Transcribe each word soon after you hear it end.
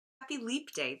happy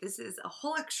Leap Day. This is a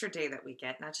whole extra day that we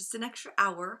get, not just an extra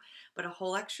hour, but a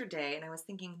whole extra day. And I was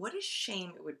thinking, what a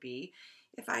shame it would be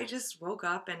if I just woke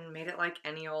up and made it like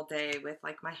any old day with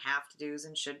like my have to do's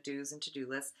and should do's and to do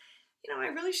lists. I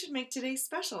really should make today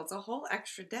special. It's a whole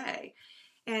extra day.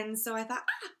 And so I thought,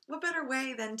 what better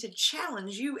way than to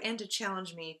challenge you and to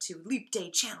challenge me to Leap Day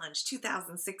Challenge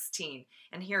 2016.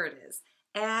 And here it is.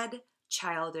 Add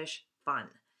childish fun.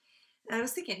 And I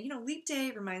was thinking, Leap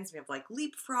Day reminds me of like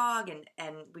Leapfrog,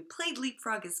 and we played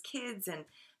Leapfrog as kids, and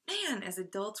man, as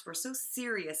adults, we're so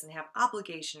serious and have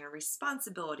obligation and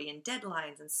responsibility and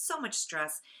deadlines and so much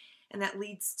stress, and that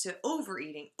leads to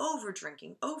overeating,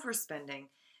 overdrinking, overspending.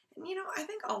 And I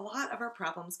think a lot of our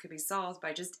problems could be solved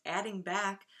by just adding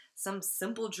back some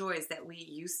simple joys that we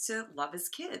used to love as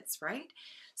kids, right?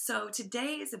 So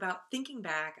today is about thinking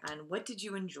back on what did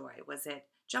you enjoy? Was it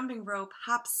jumping rope,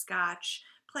 hopscotch,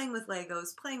 playing with Legos,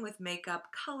 playing with makeup,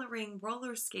 coloring,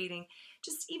 roller skating,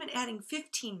 just even adding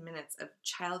 15 minutes of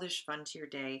childish fun to your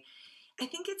day? I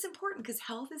think it's important because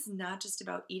health is not just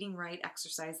about eating right,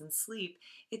 exercise, and sleep.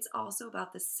 It's also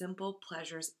about the simple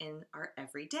pleasures in our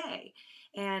everyday.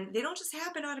 And they don't just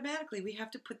happen automatically, we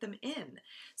have to put them in.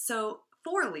 So,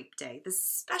 for Leap Day, this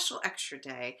special extra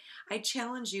day, I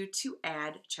challenge you to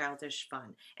add childish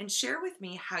fun and share with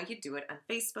me how you do it on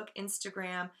Facebook,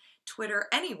 Instagram, Twitter,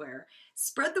 anywhere.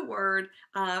 Spread the word,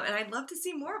 and I'd love to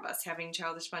see more of us having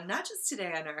childish fun, not just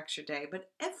today on our extra day,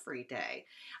 but every day.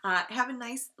 Have a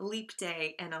nice leap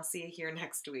day, and I'll see you here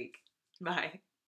next week. Bye.